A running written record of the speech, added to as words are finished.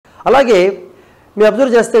అలాగే మీరు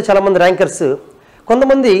అబ్జర్వ్ చేస్తే చాలామంది ర్యాంకర్స్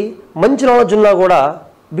కొంతమంది మంచి నాలెడ్జ్ ఉన్నా కూడా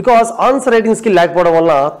బికాస్ ఆన్సర్ రైటింగ్ స్కిల్ లేకపోవడం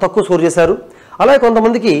వల్ల తక్కువ స్కోర్ చేశారు. అలాగే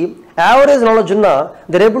కొంతమందికి యావరేజ్ నాలెడ్జ్ ఉన్నా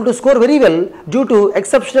they able to score very well due to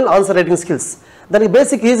exceptional answer writing skills. దానికి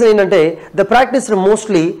బేసిక్ రీజన్ ఏంటంటే the practice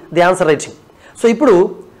mostly the answer writing. So ఇప్పుడు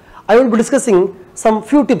I will be discussing some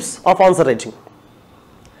few tips of answer writing.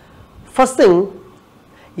 First thing,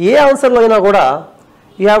 ఏ ఆన్సర్లో అయినా కూడా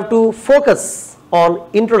you have to focus on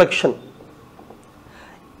introduction.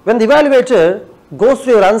 When the evaluator goes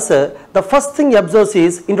through your answer, the first thing he observes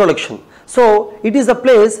is introduction. So it is the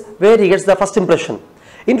place where he gets the first impression.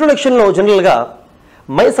 Introduction lo general ga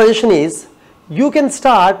my suggestion is you can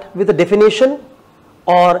start with a definition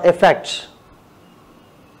or a fact.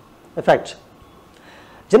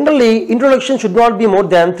 Generally introduction should not be more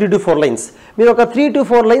than 3 to 4 lines. మీరు ఒక 3 to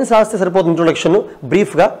 4 lines రాస్తే సరిపోతుంది introduction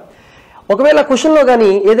బ్రీఫ్గా. ఒకవేళ క్వశ్చన్లో కానీ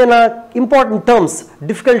ఏదైనా important terms,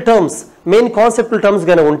 difficult terms, main conceptual terms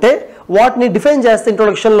కానీ ఉంటే వాటిని డిఫైన్ చేస్తే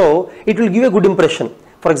ఇంట్రొడక్షన్లో it will give a good impression.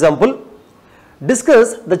 For example,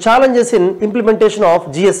 discuss the challenges in implementation of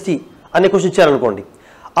GST అనే క్వశ్చన్ ఇచ్చారనుకోండి.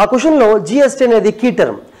 ఆ క్వశ్చన్లో జిఎస్టీ అనేది కీ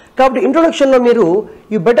టర్మ్ కాబట్టి ఇంట్రొడక్షన్లో మీరు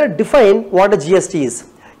you better define what GST is.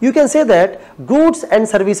 You can say that goods and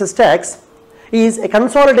services tax is a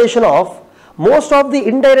consolidation of most of the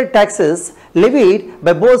indirect taxes levied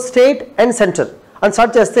by both state and center అని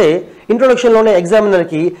start చేస్తే ఇంట్రొడక్షన్లోనే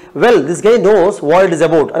ఎగ్జామినర్కి well this guy knows what it is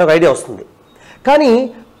about అనే ఒక idea వస్తుంది. కానీ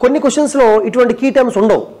కొన్ని క్వశ్చన్స్లో ఇటువంటి key terms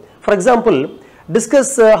ఉండవు. For example,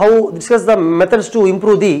 discuss the methods to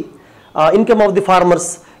improve the income of the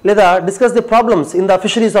farmers, లేదా discuss the problems in the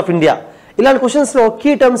fisheries of India. ఇలాంటి క్వశ్చన్స్లో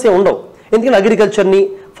key terms ఏ ఉండవు. ఎందుకంటే అగ్రికల్చర్ని,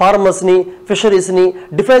 ఫార్మర్స్ని, ఫిషరీస్ని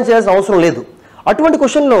డిఫైన్ చేయాల్సిన అవసరం లేదు. అటువంటి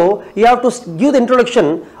క్వశ్చన్లో you have to give the introduction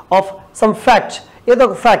of some fact, ఏదో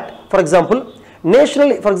ఒక fact. For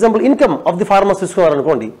example income of the farmers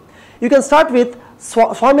తీసుకున్నారనుకోండి, you can start with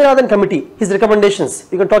Swaminathan committee his recommendations,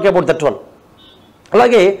 you can talk about that one.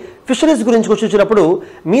 అలాగే ఫిషరీస్ గురించి question ఇచ్చినప్పుడు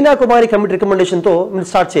మీనా కుమారి committee రికమెండేషన్తో మీరు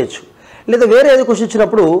start చేయొచ్చు. లేదా వేరే ఏదో క్వశ్చన్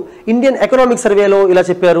ఇచ్చినప్పుడు ఇండియన్ ఎకనామిక్ సర్వేలో ఇలా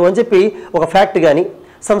చెప్పారు అని చెప్పి ఒక ఫ్యాక్ట్ కానీ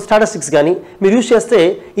సమ్ స్టాటిస్టిక్స్ కానీ మీరు యూజ్ చేస్తే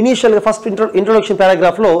ఇనీషియల్గా first introduction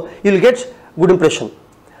పారాగ్రాఫ్లో you will get good impression.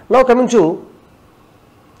 Now coming to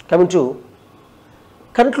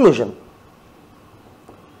conclusion.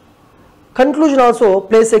 Conclusion also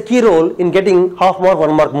plays a key role in getting half mark,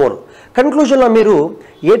 1 mark more. Conclusion లో మీరు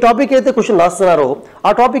ఏ టాపిక్ అయితే క్వశ్చన్ రాస్తున్నారో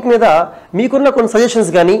ఆ టాపిక్ మీద మీకున్న కొన్ని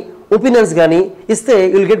సజెషన్స్ కానీ ఒపీనియన్స్ కానీ ఇస్తే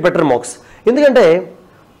you will get better marks. ఎందుకంటే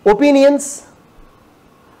ఒపీనియన్స్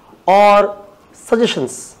ఆర్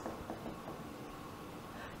సజెషన్స్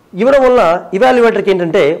ఇవ్వడం వల్ల ఇవాల్యుయేటర్కి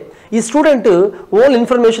ఏంటంటే ఈ స్టూడెంట్ ఓన్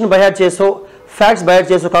ఇన్ఫర్మేషన్ బైహార్ట్ చేసో ఫ్యాక్ట్స్ బైహార్ట్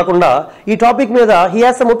చేసో కాకుండా ఈ టాపిక్ మీద హీ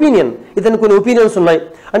హ్యాస్ సమ్ ఒపీనియన్, ఇతను కొన్ని ఒపీనియన్స్ ఉన్నాయి.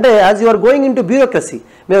 అంటే as you are going in to bureaucracy,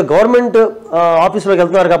 మీరు గవర్నమెంట్ ఆఫీస్లోకి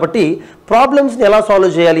వెళ్తున్నారు కాబట్టి ప్రాబ్లమ్స్ని ఎలా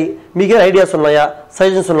సాల్వ్ చేయాలి, మీకే ఐడియాస్ ఉన్నాయా,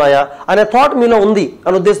 సజెషన్స్ ఉన్నాయా అనే థాట్ మీలో ఉంది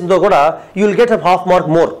అనే ఉద్దేశంతో కూడా you will get half mark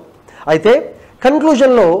more. అయితే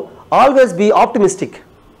కన్క్లూజన్లో always be optimistic.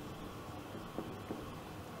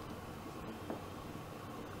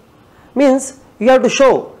 Means you have to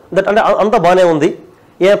show that అంటే అంతా బాగానే ఉంది,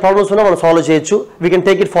 ఏ ప్రాబ్లమ్స్ ఉన్నా మనం సాల్వ్ చేయొచ్చు, we can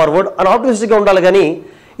take it forward అని ఆప్టిమిస్టిక్గా ఉండాలి. కానీ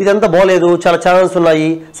ఇదంతా బాగలేదు, చాలా ఛాలెంజెస్ ఉన్నాయి,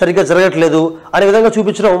 సరిగ్గా జరగట్లేదు అనే విధంగా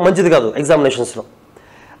చూపించడం మంచిది కాదు ఎగ్జామినేషన్స్లో.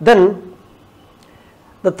 Then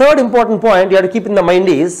the third important point you have to keep in the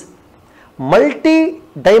mind is multi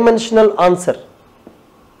dimensional answer.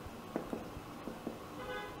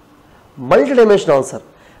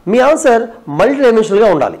 Me answer multi డైమెన్షనల్గా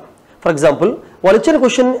ఉండాలి. ఫర్ ఎగ్జాంపుల్, వాళ్ళు ఇచ్చిన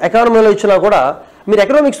క్వశ్చన్ ఎకానమీలో ఇచ్చినా కూడా మీరు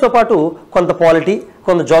ఎకనామిక్స్తో పాటు కొంత పాలిటీ,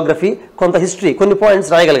 కొంత జాగ్రఫీ, కొంత హిస్టరీ, కొన్ని పాయింట్స్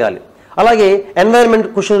రాయగలగాలి. అలాగే ఎన్వైరన్మెంట్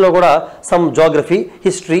క్వశ్చన్లో కూడా సమ్ జాగ్రఫీ,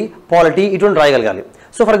 హిస్టరీ, పాలిటీ ఇటువంటి రాయగలగాలి.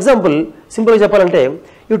 సో ఫర్ ఎగ్జాంపుల్ సింపుల్గా చెప్పాలంటే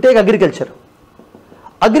యూ టేక్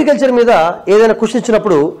అగ్రికల్చర్ మీద ఏదైనా క్వశ్చన్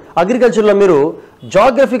ఇచ్చినప్పుడు అగ్రికల్చర్లో మీరు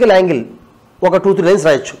జాగ్రఫికల్ యాంగిల్ ఒక 2-3 లైన్స్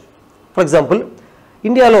రాయొచ్చు. ఫర్ ఎగ్జాంపుల్,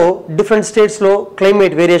 ఇండియాలో డిఫరెంట్ స్టేట్స్లో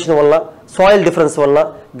క్లైమేట్ వేరియేషన్ వల్ల, సాయిల్ డిఫరెన్స్ వల్ల,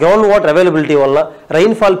 గ్రౌండ్ వాటర్ అవైలబిలిటీ వల్ల,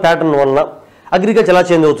 రైన్ఫాల్ ప్యాటర్న్ వల్ల అగ్రికల్చర్ ఎలా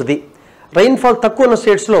చేంజ్ అవుతుంది, రైన్ఫాల్ తక్కువ ఉన్న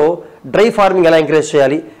స్టేట్స్లో డ్రై ఫార్మింగ్ ఎలా ఎంకరేజ్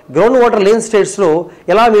చేయాలి, గ్రౌండ్ వాటర్ లేని స్టేట్స్లో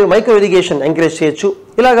ఎలా మీరు మైక్రో ఇరిగేషన్ ఎంకరేజ్ చేయొచ్చు,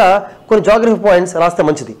 ఇలాగా కొన్ని జాగ్రఫీ పాయింట్స్ రాస్తే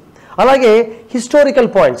మంచిది. అలాగే హిస్టారికల్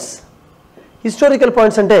పాయింట్స్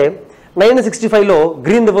అంటే 1965లో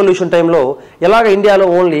గ్రీన్ రెవల్యూషన్ టైంలో ఎలాగ ఇండియాలో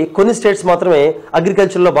ఓన్లీ కొన్ని స్టేట్స్ మాత్రమే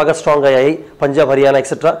అగ్రికల్చర్లో బాగా స్ట్రాంగ్ అయ్యాయి, పంజాబ్, హర్యానా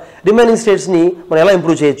ఎక్సెట్రా, రిమైనింగ్ స్టేట్స్ని మనం ఎలా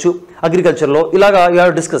ఇంప్రూవ్ చేయొచ్చు అగ్రికల్చర్లో, ఇలాగా యూ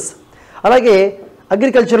హ్యావ్ డిస్కస్. అలాగే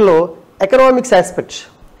అగ్రికల్చర్లో ఎకనామిక్స్ ఆస్పెక్ట్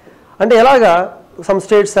అంటే ఎలాగా some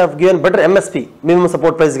states have given better MSP, minimum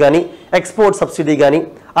support price కానీ, ఎక్స్పోర్ట్ సబ్సిడీ కానీ,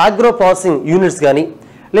 ఆగ్రో ప్రాసెసింగ్ యూనిట్స్ కానీ,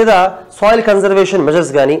 లేదా సాయిల్ కన్జర్వేషన్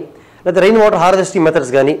మెజర్స్ కానీ లేదా రెయిన్ వాటర్ హార్వెస్టింగ్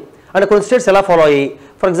మెథడ్స్ కానీ అండ్ కొన్ని స్టేట్స్ ఎలా ఫాలో అయ్యి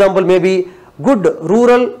for example maybe good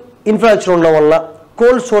rural infrastructure ఉండడం వల్ల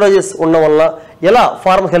కోల్డ్ స్టోరేజెస్ ఉండడం వల్ల ఎలా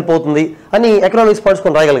ఫార్మ్ హెల్ప్ అవుతుంది అని ఎకనామిక్స్ పాయింట్స్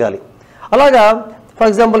కొన్ని రాయగలగాలి. అలాగా for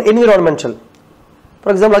example environmental,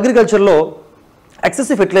 for example అగ్రికల్చర్లో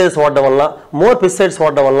excessive fertilisers వాడడం వల్ల మోర్ పెస్టిసైడ్స్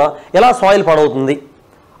వాడడం వల్ల ఎలా సాయిల్ పాడవుతుంది,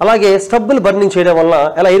 అలాగే స్టబ్బులు బర్నింగ్ చేయడం వల్ల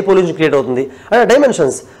ఎలా ఎయిర్ పొల్యూషన్ క్రియేట్ అవుతుంది అనే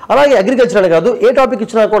డైమెన్షన్స్. అలాగే అగ్రికల్చర్ అనే కాదు ఏ టాపిక్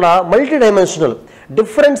ఇచ్చినా కూడా మల్టీ డైమెన్షనల్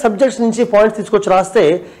డిఫరెంట్ సబ్జెక్ట్స్ నుంచి పాయింట్స్ తీసుకొచ్చి రాస్తే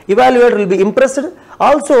evaluator will be impressed.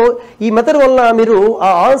 Also ఈ మెథడ్ వల్ల మీరు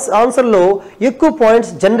ఆ ఆన్సర్లో ఎక్కువ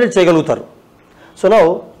పాయింట్స్ జనరేట్ చేయగలుగుతారు. So now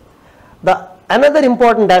the another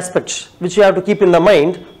important aspect which you have to keep in the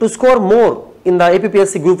mind to score more in the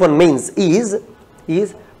APPSC Group 1 Mains is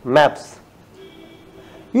maps.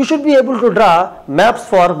 You should be able to draw maps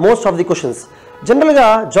for most of the questions. జనరల్గా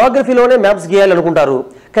జాగ్రఫీలోనే maps గీయాలి అనుకుంటారు,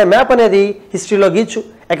 కానీ map అనేది హిస్టరీలో గీయచ్చు,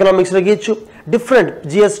 ఎకనామిక్స్లో గీయచ్చు, different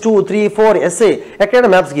GS 2, 3, 4 essay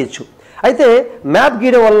ఎక్కడైనా maps గీయచ్చు. అయితే map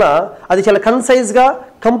గీయడం వల్ల అది చాలా కన్సైజ్గా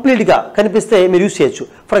కంప్లీట్గా కనిపిస్తే మీరు యూజ్ చేయొచ్చు.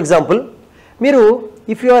 ఫర్ ఎగ్జాంపుల్ మీరు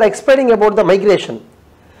if you are explaining about the migration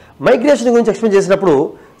గురించి ఎక్స్ప్లెయిన్ చేసినప్పుడు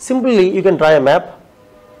simply you can draw a map.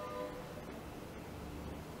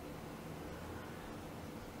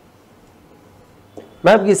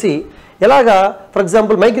 Map గీసి ఎలాగా ఫర్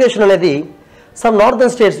ఎగ్జాంపుల్ మైగ్రేషన్ అనేది some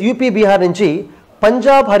northern states UP Bihar నుంచి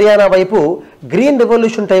పంజాబ్ హర్యానా వైపు గ్రీన్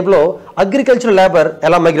రెవల్యూషన్ టైప్లో అగ్రికల్చర్ లేబర్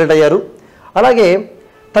ఎలా మైగ్రేట్ అయ్యారు, అలాగే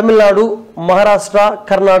తమిళనాడు, మహారాష్ట్ర,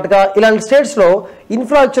 కర్ణాటక ఇలాంటి స్టేట్స్లో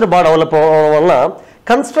ఇన్ఫ్రాస్ట్రక్చర్ బాగా డెవలప్ అవ్వడం వలన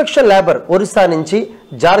కన్స్ట్రక్షన్ లేబర్ ఒరిస్సా నుంచి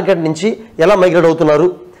జార్ఖండ్ నుంచి ఎలా మైగ్రేట్ అవుతున్నారు,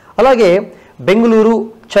 అలాగే బెంగళూరు,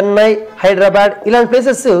 చెన్నై, హైదరాబాద్ ఇలాంటి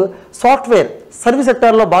ప్లేసెస్ సాఫ్ట్వేర్ సర్వీస్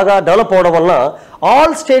సెక్టార్లో బాగా డెవలప్ అవ్వడం వలన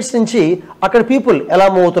ఆల్ స్టేట్స్ నుంచి అక్కడ పీపుల్ ఎలా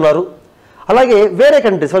మూవ్ అవుతున్నారు. అలాగే వేరే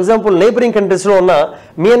కంట్రీస్ ఫర్ ఎగ్జాంపుల్ నైబరింగ్ కంట్రీస్లో ఉన్న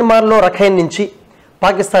మియన్మార్లో రఖైన్ నుంచి,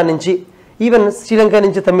 పాకిస్తాన్ నుంచి, ఈవెన్ శ్రీలంక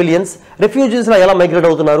నుంచి తమిళియన్స్ రెఫ్యూజీస్లో ఎలా మైగ్రేట్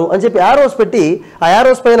అవుతున్నారు అని చెప్పి యారోస్ పెట్టి ఆ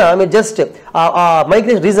యారోస్ పైన మీరు జస్ట్ ఆ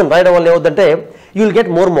మైగ్రేషన్ రీజన్ రాయడం వల్ల ఏమవుతుందంటే you will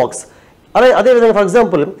get more marks. అదేవిధంగా ఫర్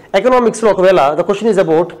ఎగ్జాంపుల్ ఎకనామిక్స్లో ఒకవేళ the question is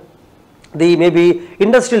about the maybe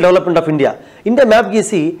industrial development of India map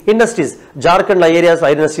గీసి ఇండస్ట్రీస్ జార్ఖండ్ ఏరియాస్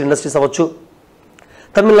ఇండస్ట్రీస్ అవ్వచ్చు,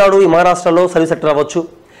 తమిళనాడు ఈ మహారాష్ట్రలో సర్వీస్ సెక్టర్ అవ్వచ్చు,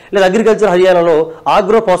 లేదా అగ్రికల్చర్ హర్యానాలో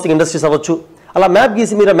ఆగ్రో ప్రాసెసింగ్ ఇండస్ట్రీస్ అవ్వచ్చు. అలా మ్యాప్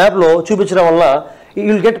గీసి మీరు మ్యాప్లో చూపించడం వల్ల you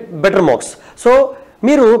will get better marks. So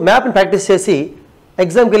మీరు మ్యాప్ని ప్రాక్టీస్ చేసి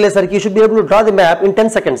ఎగ్జామ్కి వెళ్ళేసరికి you should be able to draw the map in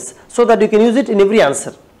 10 seconds so that you can use it in every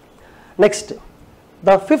answer. Next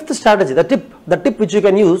the fifth strategy the tip which you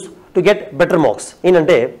can use to get better marks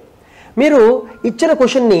ఏంటంటే మీరు ఇచ్చిన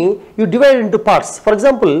క్వశ్చన్ని you divide into parts. For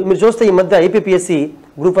example మీరు చూస్తే ఈ మధ్య APPSC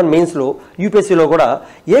Group 1 మెయిన్స్లో UPSCలో కూడా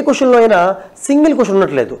ఏ క్వశ్చన్లో అయినా సింగిల్ క్వశ్చన్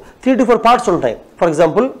ఉండట్లేదు, 3 to 4 పార్ట్స్ ఉంటాయి. For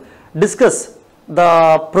example discuss the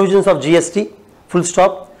provisions of GST full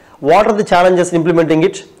stop, what are the challenges implementing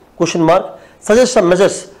it question mark, suggest some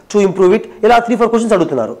measures to improve it, ఇలా 3-4 క్వశ్చన్స్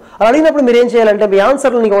అడుగుతున్నారు. అలా అడిగినప్పుడు మీరు ఏం చేయాలంటే మీ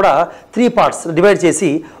ఆన్సర్ని కూడా 3 పార్ట్స్ డివైడ్ చేసి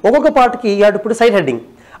ఒక్కొక్క పార్ట్కి you have to put side heading.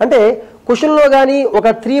 అంటే క్వశ్చన్లో కానీ ఒక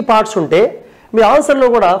 3 పార్ట్స్ ఉంటే మీ ఆన్సర్లో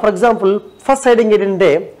కూడా ఫర్ ఎగ్జాంపుల్ ఫస్ట్ సైడింగ్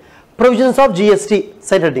ఏంటంటే provisions of GST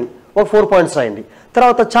side heading ఒక 4 పాయింట్స్ రాయండి,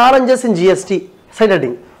 తర్వాత challenges in GST side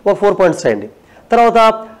heading ఒక 4 పాయింట్స్ రాయండి, తర్వాత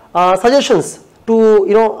suggestions to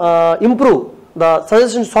improve the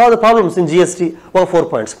suggestions solve the problems in GST ఒక 4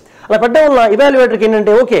 పాయింట్స్. అలా పెట్టడం వల్ల ఇవాల్యుయేటర్కి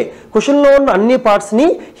ఏంటంటే ఓకే క్వశ్చన్లో ఉన్న అన్ని పార్ట్స్ని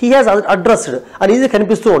హీ హ్యాస్ అడ్రస్డ్ అని ఈజీ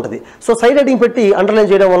కనిపిస్తూ ఉంటుంది. సో సైడ్ హెడ్డింగ్ పెట్టి అండర్లైన్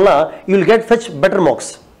చేయడం వల్ల you will get fetch better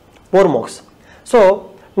marks, more marks. So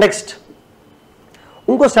next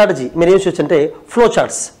ఇంకో స్ట్రాటజీ మీరు ఏం చేయొచ్చు అంటే ఫ్లో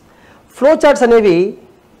చార్ట్స్ అనేవి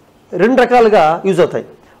 2 రకాలుగా యూజ్ అవుతాయి.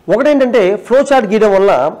 ఒకటేంటంటే ఫ్లో చార్ట్ గీయడం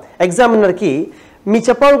వల్ల ఎగ్జామినర్కి మీ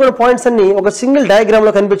చెప్పాలనుకున్న పాయింట్స్ అన్ని ఒక సింగిల్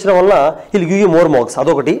డయాగ్రామ్లో కనిపించడం వల్ల will give you more marks,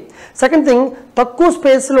 అదొకటి. సెకండ్ థింగ్ తక్కువ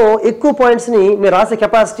స్పేస్లో ఎక్కువ పాయింట్స్ని మీరు రాసే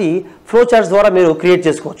కెపాసిటీ ఫ్లో చార్ట్స్ ద్వారా మీరు క్రియేట్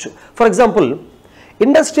చేసుకోవచ్చు. For example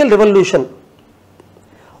industrial revolution,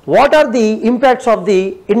 what are the impacts of the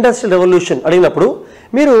industrial revolution అడిగినప్పుడు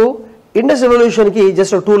మీరు ఇండస్ట్రియల్ రెవల్యూషన్కి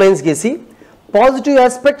జస్ట్ 2 lines గీసి పాజిటివ్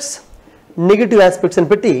ఆస్పెక్ట్స్ నెగిటివ్ ఆస్పెక్ట్స్ అని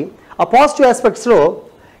పెట్టి ఆ positive ఆస్పెక్ట్స్లో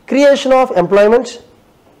creation of employment,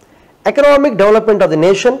 economic development of the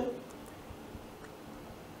nation,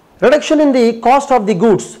 reduction in the cost of the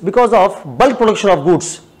goods because of bulk production of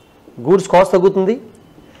goods cost తగ్గుతుంది,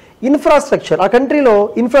 infrastructure ఆ కంట్రీలో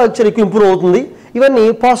infrastructure ఎక్కువ improve అవుతుంది, ఇవన్నీ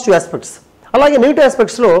పాజిటివ్ ఆస్పెక్ట్స్. అలాగే నెగిటివ్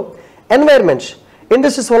ఆస్పెక్ట్స్లో ఎన్వైర్న్మెంట్,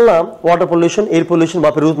 ఇండస్ట్రీస్ వల్ల water pollution, air pollution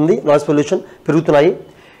బాగా పెరుగుతుంది, నాయిస్ పొల్యూషన్ పెరుగుతున్నాయి,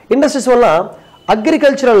 ఇండస్ట్రీస్ వల్ల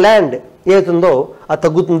అగ్రికల్చరల్ ల్యాండ్ ఏదైతుందో అది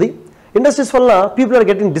తగ్గుతుంది, ఇండస్ట్రీస్ వల్ల పీపుల్ ఆర్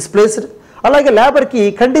గెటింగ్ డిస్ప్లేస్డ్, అలాగే లేబర్కి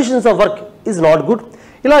conditions of work is not good.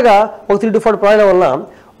 ఇలాగా ఒక 3 to 4 రాయడం వల్ల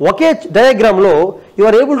ఒకే డయాగ్రామ్లో you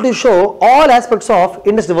are able to show all aspects of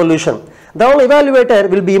industry evolution. దానిలో evaluator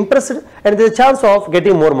will be impressed and there is a chance of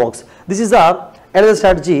getting more marks. This is another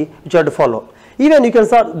strategy which you have to follow. Even you can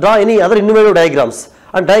draw any other innovative diagrams.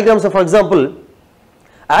 And diagrams of, for example,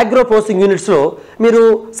 agro processing units లో మీరు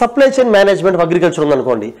supply chain management of agriculture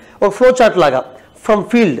ఉందనుకోండి, ఒక flow chart లాగా from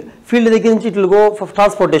field దగ్గర నుంచి it will go for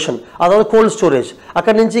transportation, ఆ తర్వాత cold storage,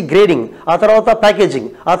 అక్కడి నుంచి గ్రేడింగ్, ఆ తర్వాత ప్యాకేజింగ్,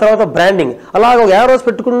 ఆ తర్వాత బ్రాండింగ్, అలాగ ఒక యారోస్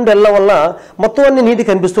పెట్టుకుంటూ వెళ్ళడం వల్ల మొత్తం అన్ని నీట్గా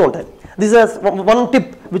కనిపిస్తూ ఉంటాయి. This is one tip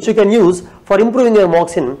which you can use for improving your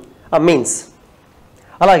marks in mains.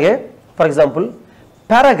 అలాగే ఫర్ ఎగ్జాంపుల్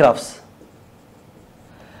పారాగ్రాఫ్స్.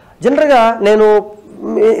 జనరల్గా నేను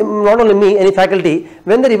not only me, any faculty,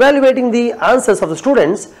 when they're evaluating the answers of the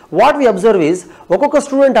students, what we observe is ఒక్కొక్క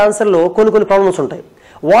student ఆన్సర్లో కొన్ని problems ఉంటాయి.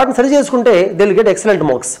 వాటిని సరి చేసుకుంటే they will get excellent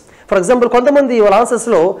marks. For example కొంతమంది వాళ్ళ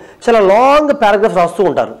ఆన్సర్స్లో చాలా లాంగ్ పారాగ్రాఫ్స్ రాస్తూ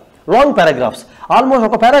ఉంటారు. లాంగ్ పారాగ్రాఫ్స్, ఆల్మోస్ట్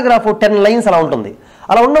ఒక పారాగ్రాఫ్ 10 lines అలా ఉంటుంది.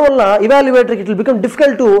 అలా ఉండడం వల్ల ఇవాల్యుయేటర్కి it will become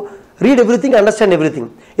difficult to read everything, understand everything.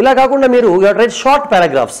 ఇలా కాకుండా మీరు you have to right short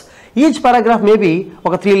paragraphs. Each paragraph maybe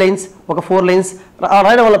ఒక 3 lines, ఒక 4 lines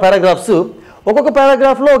రాయడం వల్ల పారాగ్రాఫ్స్ ఒక్కొక్క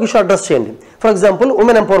పారాగ్రాఫ్లో ఒక ఇష్యూ అడ్రస్ చేయండి. ఫర్ ఎగ్జాంపుల్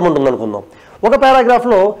ఉమెన్ ఎంపవర్మెంట్ ఉందనుకుందాం. ఒక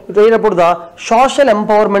పారాగ్రాఫ్లో ఇటు అయినప్పుడు the social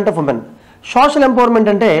empowerment of women. Social empowerment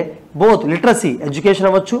అంటే బోత్ లిటరసీ, ఎడ్యుకేషన్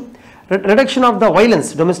అవ్వచ్చు, reduction of the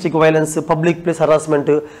violence, domestic violence, public place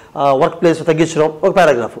harassment, work place తగ్గించడం ఒక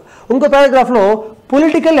పారాగ్రాఫ్. ఇంకో పారాగ్రాఫ్లో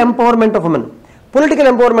political empowerment of women. Political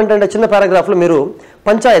empowerment అంటే చిన్న పారాగ్రాఫ్లో మీరు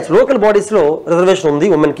పంచాయత్ లోకల్ బాడీస్లో రిజర్వేషన్ ఉంది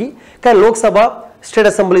ఉమెన్కి, కానీ లోక్సభ స్టేట్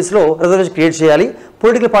అసెంబ్లీస్లో రిజర్వేషన్ క్రియేట్ చేయాలి,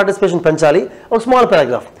 పొలిటికల్ పార్టిసిపేషన్ పెంచాలి, ఒక small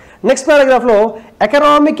paragraph. Next పారాగ్రాఫ్లో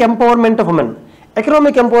economic empowerment of women.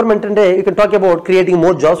 Economic empowerment అంటే you can talk about creating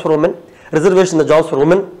more jobs for women, reservation the jobs for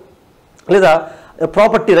women, లేదా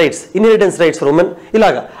property rights, inheritance rights for women,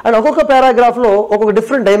 ఇలాగా. And ఒక్కొక్క పారాగ్రాఫ్లో ఒక్కొక్క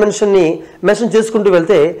different డైమెన్షన్ని mention చేసుకుంటూ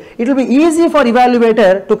వెళ్తే it will be easy for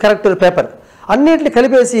evaluator to correct your paper. అన్నింటిని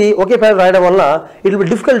కలిపేసి ఒకే paper రాయడం వల్ల it will be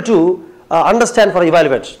difficult to understand for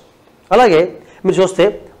evaluator. అలాగే మీరు చూస్తే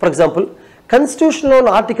ఫర్ ఎగ్జాంపుల్ కాన్స్టిట్యూషన్లో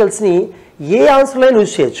ఉన్న ఆర్టికల్స్ని ఏ ఆన్సర్లో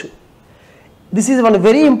యూజ్ చేయొచ్చు. This is one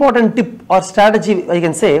very important tip are strategy I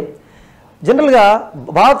can say. జనరల్గా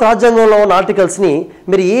భారత రాజ్యాంగంలో ఉన్న ఆర్టికల్స్ని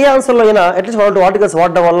మీరు ఏ ఆన్సర్లో అయినా అట్లీస్ట్ 1 or 2 ఆర్టికల్స్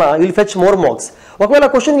వాడడం వల్ల you will fetch more marks. ఒకవేళ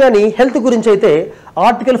క్వశ్చన్ కానీ హెల్త్ గురించి అయితే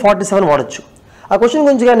ఆర్టికల్ 47 వాడచ్చు. ఆ క్వశ్చన్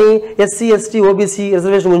గురించి కానీ ఎస్సీ ఎస్టీ ఓబీసీ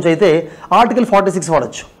రిజర్వేషన్ గురించి అయితే ఆర్టికల్ 46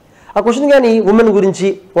 వాడచ్చు. ఆ క్వశ్చన్ కానీ ఉమెన్ గురించి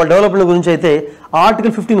వాళ్ళ డెవలప్మెంట్ గురించి అయితే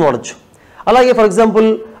ఆర్టికల్ 15 వాడచ్చు. అలాగే ఫర్ ఎగ్జాంపుల్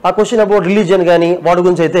ఆ క్వశ్చన్ అబౌట్ రిలీజియన్ కానీ వాటి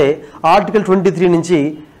గురించి అయితే ఆర్టికల్ 23 నుంచి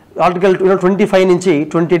ఆర్టికల్ 25 నుంచి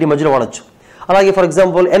 28 మధ్యలో వాడచ్చు. అలాగే ఫర్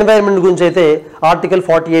ఎగ్జాంపుల్ ఎన్వైరన్మెంట్ గురించి అయితే ఆర్టికల్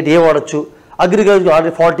 48A వాడచ్చు, అగ్రికల్చర్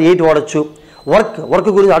ఆర్టికల్ 48 వాడచ్చు, వర్క్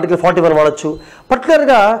గురించి ఆర్టికల్ 41 వాడచ్చు.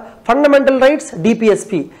 పర్టికులర్గా ఫండమెంటల్ రైట్స్,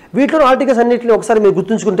 డిపిఎస్పి, వీటిలో ఆర్టికల్స్ అన్నింటినీ ఒకసారి మీరు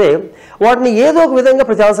గుర్తుంచుకుంటే వాటిని ఏదో ఒక విధంగా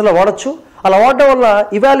ప్రతి ఆన్సర్లో వాడచ్చు. అలా వాడడం వల్ల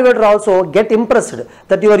evaluator also get impressed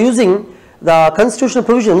that you are using the constitutional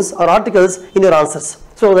provisions or articles in your answers.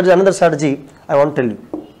 So that is another strategy I want to tell you.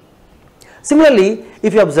 Similarly, if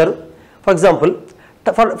you observe, for example,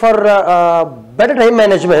 for better time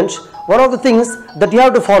management, one of the things that you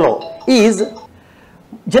have to follow is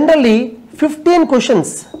generally 15 questions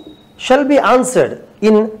shall be answered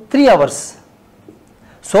in 3 hours.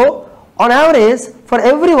 So on average, for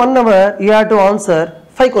every 1 hour, you have to answer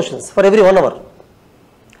 5 questions for every 1 hour.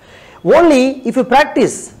 Only if you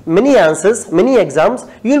practice many answers, many exams,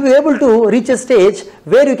 you will be able to reach a stage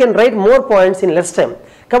where you can write more points in less time.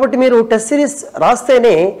 కాబట్టి మీరు test series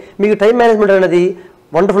రాస్తేనే మీకు time management అనేది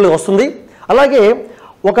వండర్ఫుల్గా వస్తుంది. అలాగే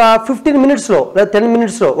ఒక 15 minutesలో లేదా 10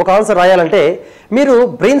 minutesలో ఒక answer రాయాలంటే మీరు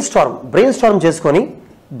బ్రెయిన్ స్టార్మ్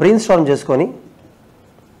చేసుకొని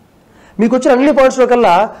మీకు వచ్చిన అన్ని పాయింట్స్లో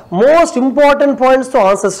కల్లా మోస్ట్ ఇంపార్టెంట్ పాయింట్స్తో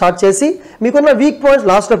ఆన్సర్ స్టార్ట్ చేసి మీకున్న వీక్ పాయింట్స్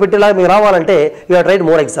లాస్ట్లో పెట్టేలా మీకు రావాలంటే you have right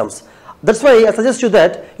more exams. That's why I suggest you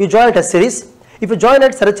that you join a test series. If you join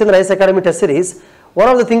at Sarat Chandra IAS Academy test series, one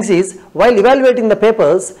of the things is while evaluating the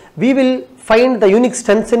papers, we will find the unique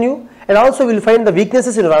strengths in you and also we will find the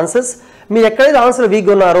weaknesses in your answers. మీరు ఎక్కడైతే answer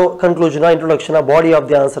వీక్గా ఉన్నారో కన్క్లూజనా, ఇంట్రొడక్షనా, body of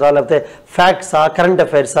the ఆన్సరా, లేకపోతే ఫ్యాక్ట్సా, current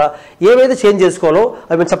అఫైర్సా, ఏవైతే change చేసుకోవాలో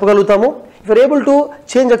అవి మేము చెప్పగలుగుతాము. If you are able to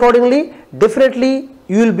change accordingly, definitely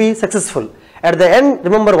you will be successful. At the end,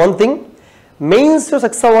 remember one thing, mains లో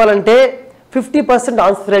సక్సెస్ అవ్వాలంటే 50%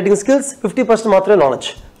 ఆన్సర్ రైటింగ్ స్కిల్స్, 50% మాత్రమే నాలెడ్జ్.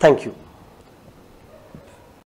 Thank you.